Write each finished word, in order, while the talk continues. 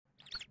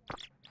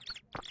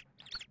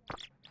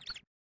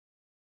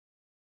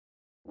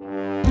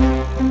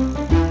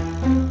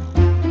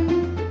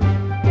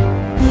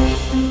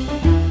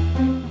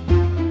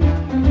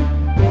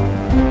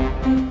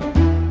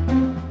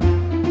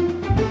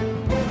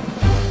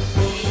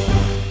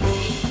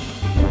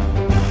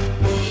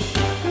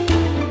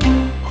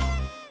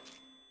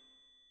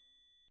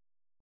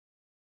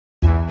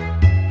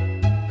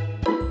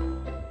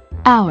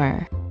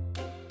hour.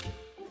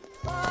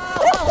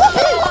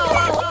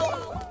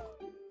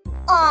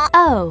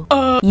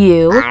 O,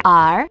 U,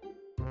 R.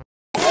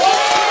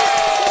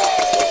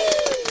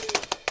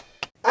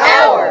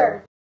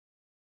 Hour.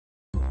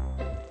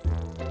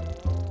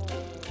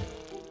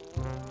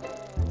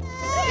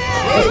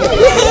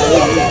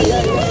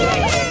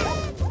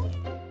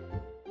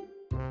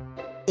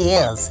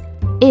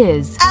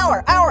 Is.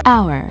 Hour.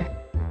 Hour.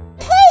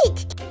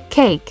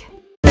 Cake.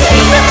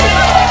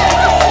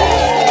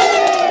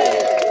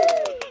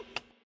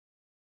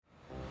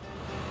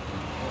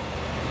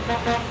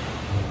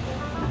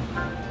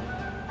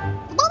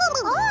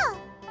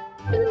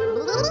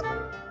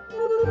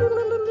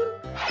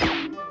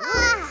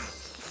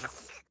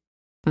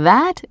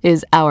 That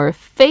is our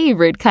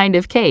favorite kind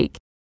of cake.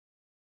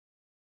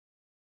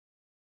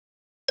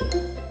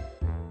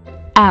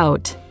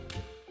 Out.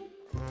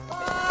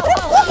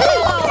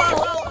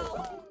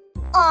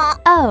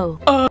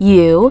 O,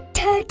 U,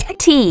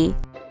 T.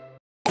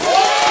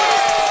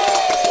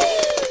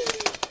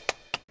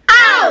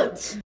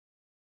 Out.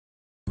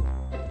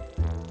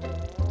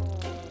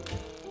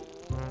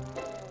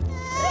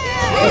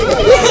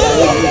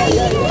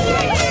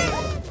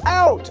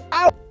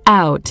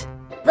 Out.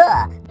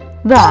 The.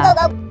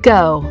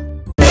 Go.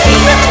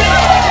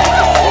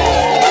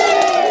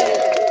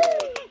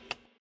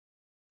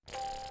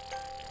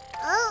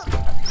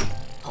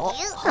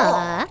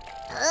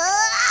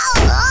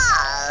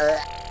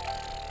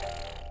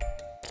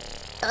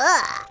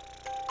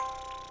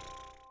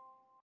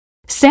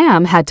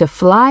 Sam had to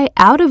fly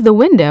out of the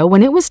window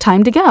when it was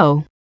time to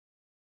go.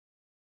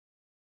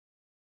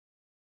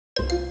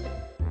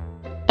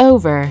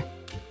 Over.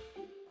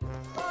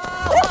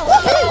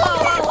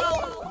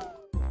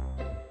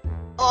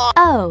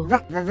 O,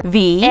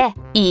 V,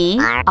 E,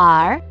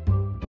 R.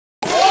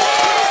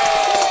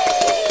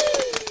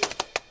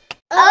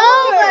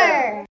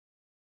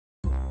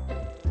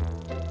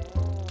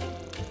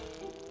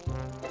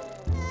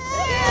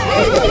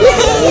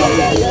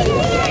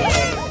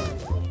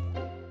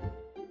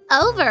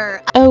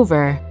 Over.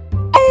 Over.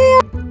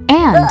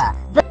 And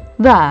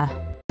the.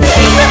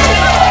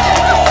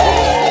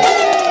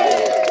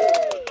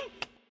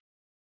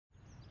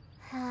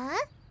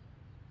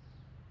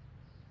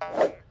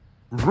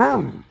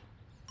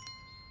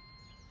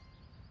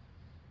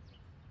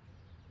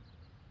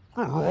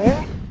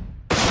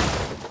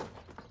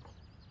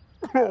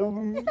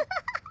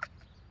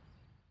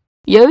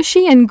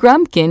 Yoshi and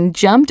Grumpkin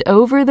jumped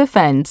over the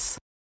fence.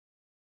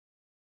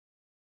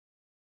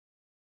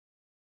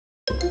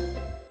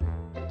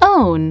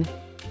 Own.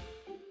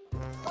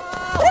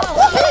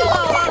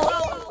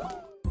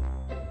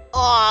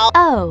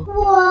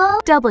 O,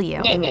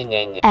 W,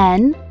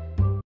 N.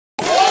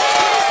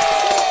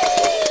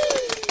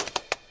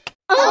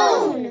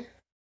 Own.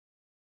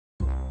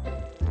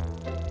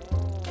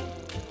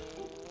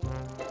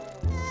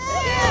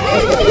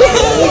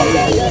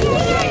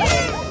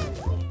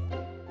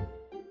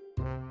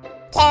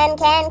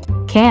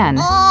 Can.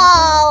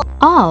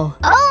 All.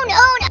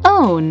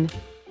 Own.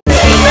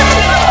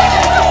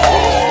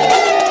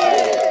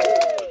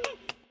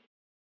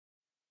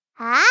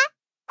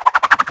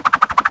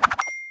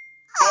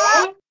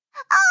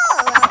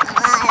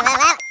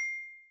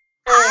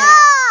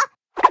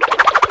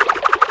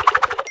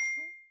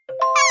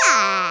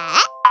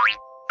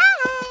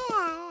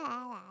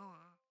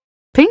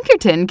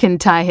 Pinkerton can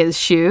tie his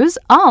shoes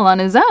all on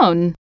his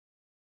own.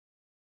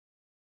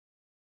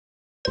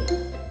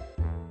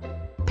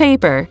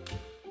 Paper.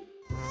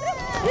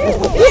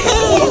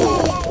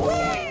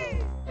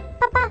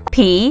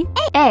 P,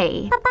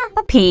 A,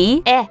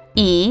 P,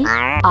 E,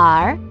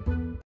 R.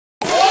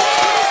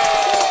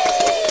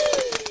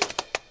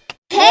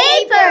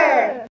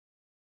 Paper.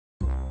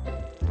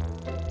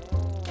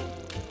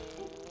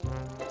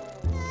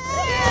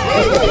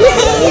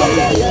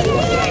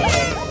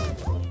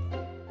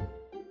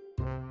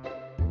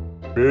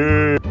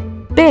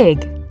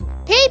 Big.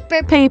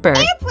 Paper.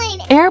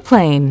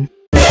 Airplane.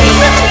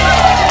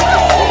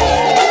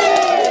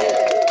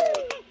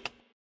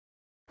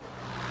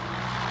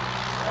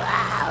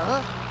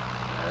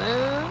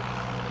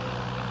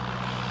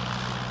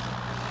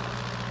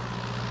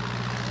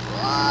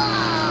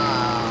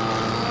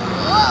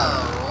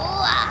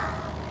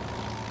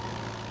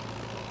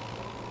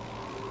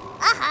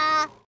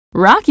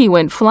 Rocky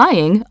went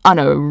flying on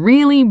a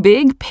really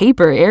big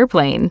paper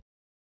airplane.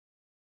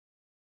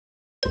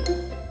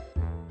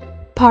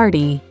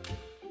 Party.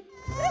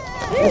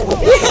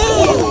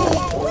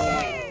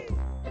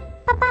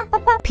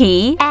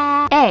 P,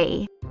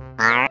 A,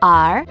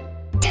 R,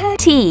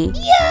 T,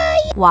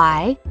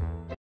 Y.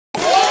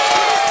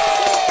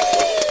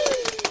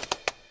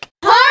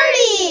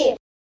 Party.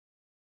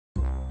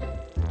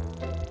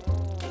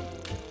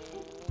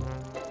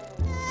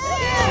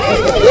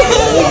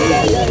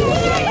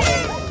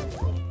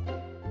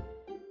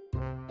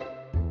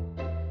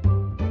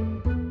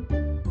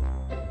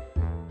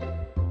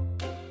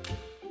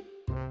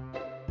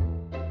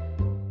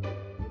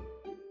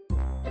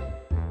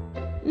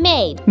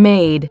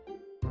 Made.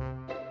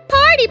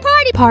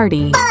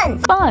 Party. Fun.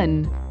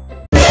 Fun.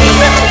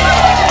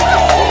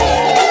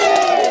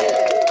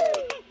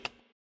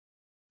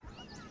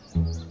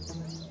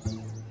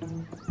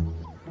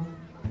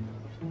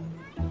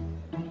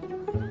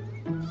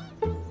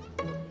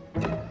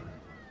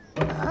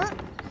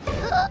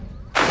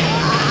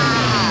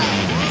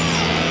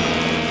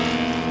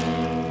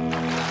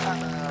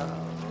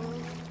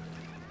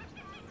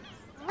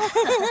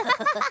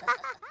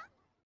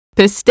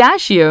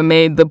 Pistachio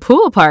made the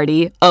pool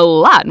party a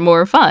lot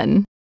more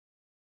fun.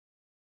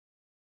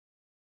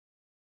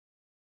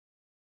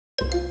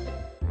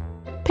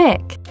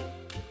 Pick.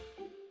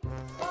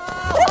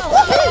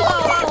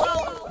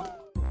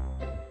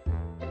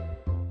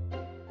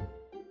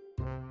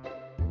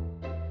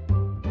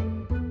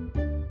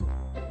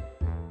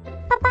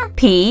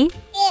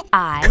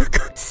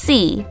 P-I-C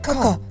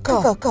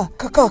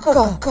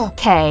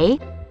K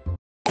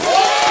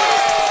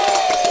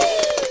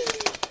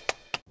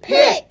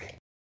Pick.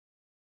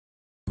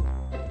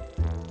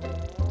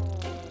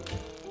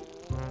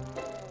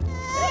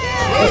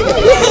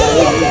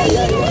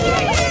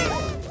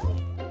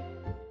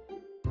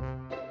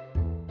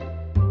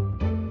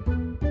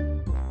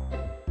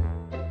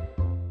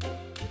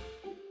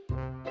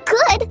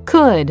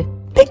 could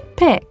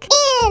pick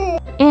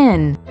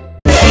in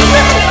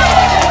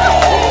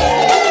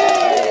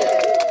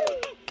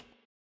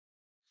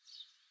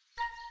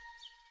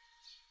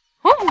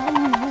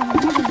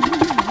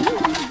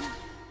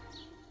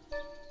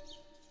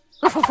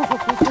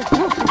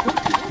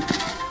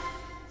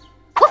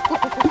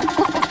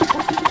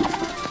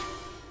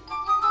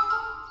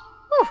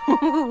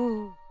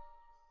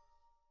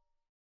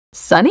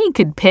Sunny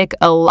could pick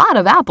a lot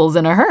of apples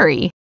in a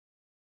hurry.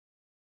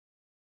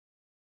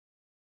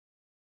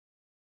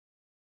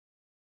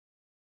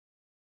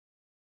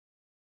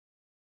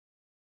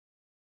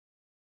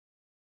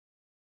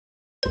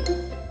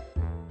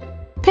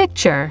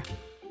 Picture.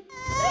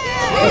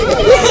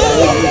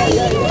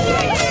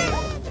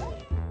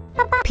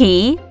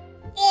 P-I-C-T-U-R-E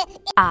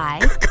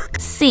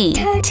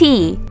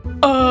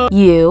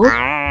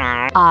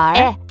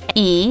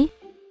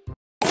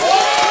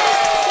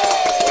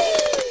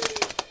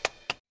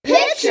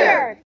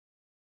Picture.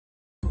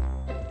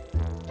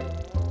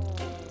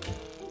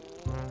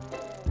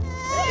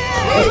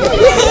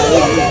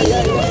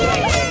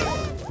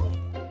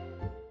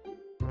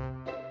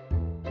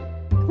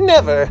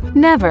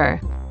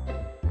 Never.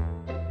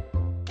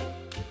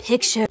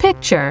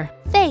 Picture.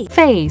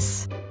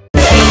 Face.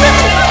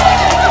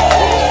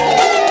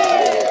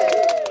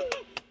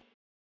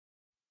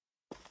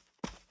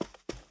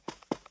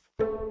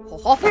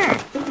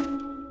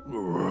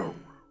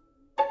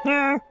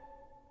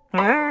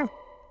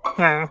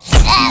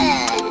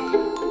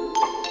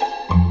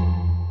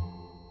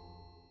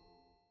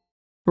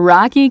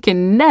 Rocky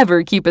can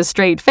never keep a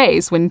straight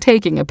face when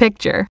taking a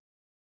picture.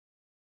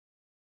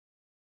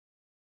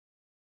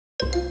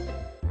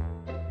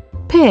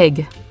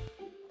 Pig.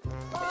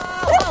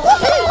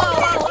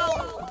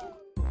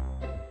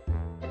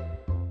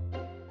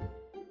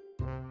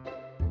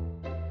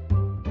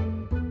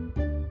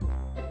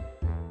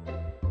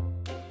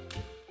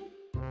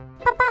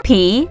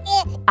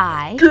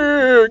 P-I-G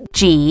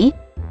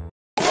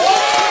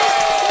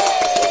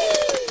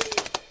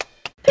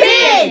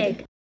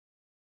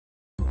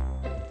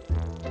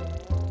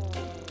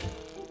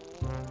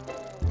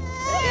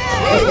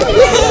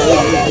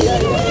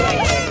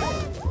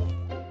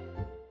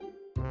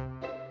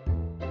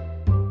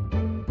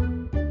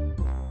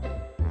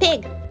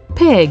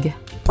Pig.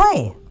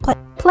 Pig.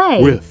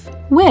 Play.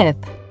 With.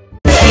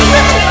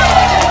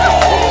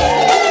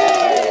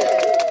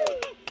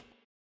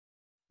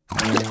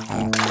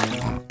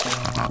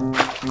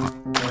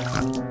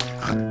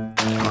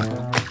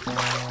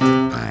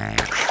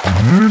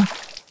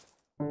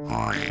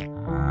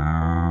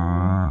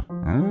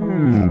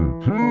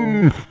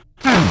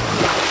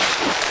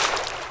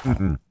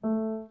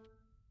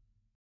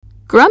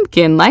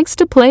 Grumpkin likes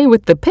to play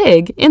with the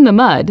pig in the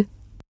mud.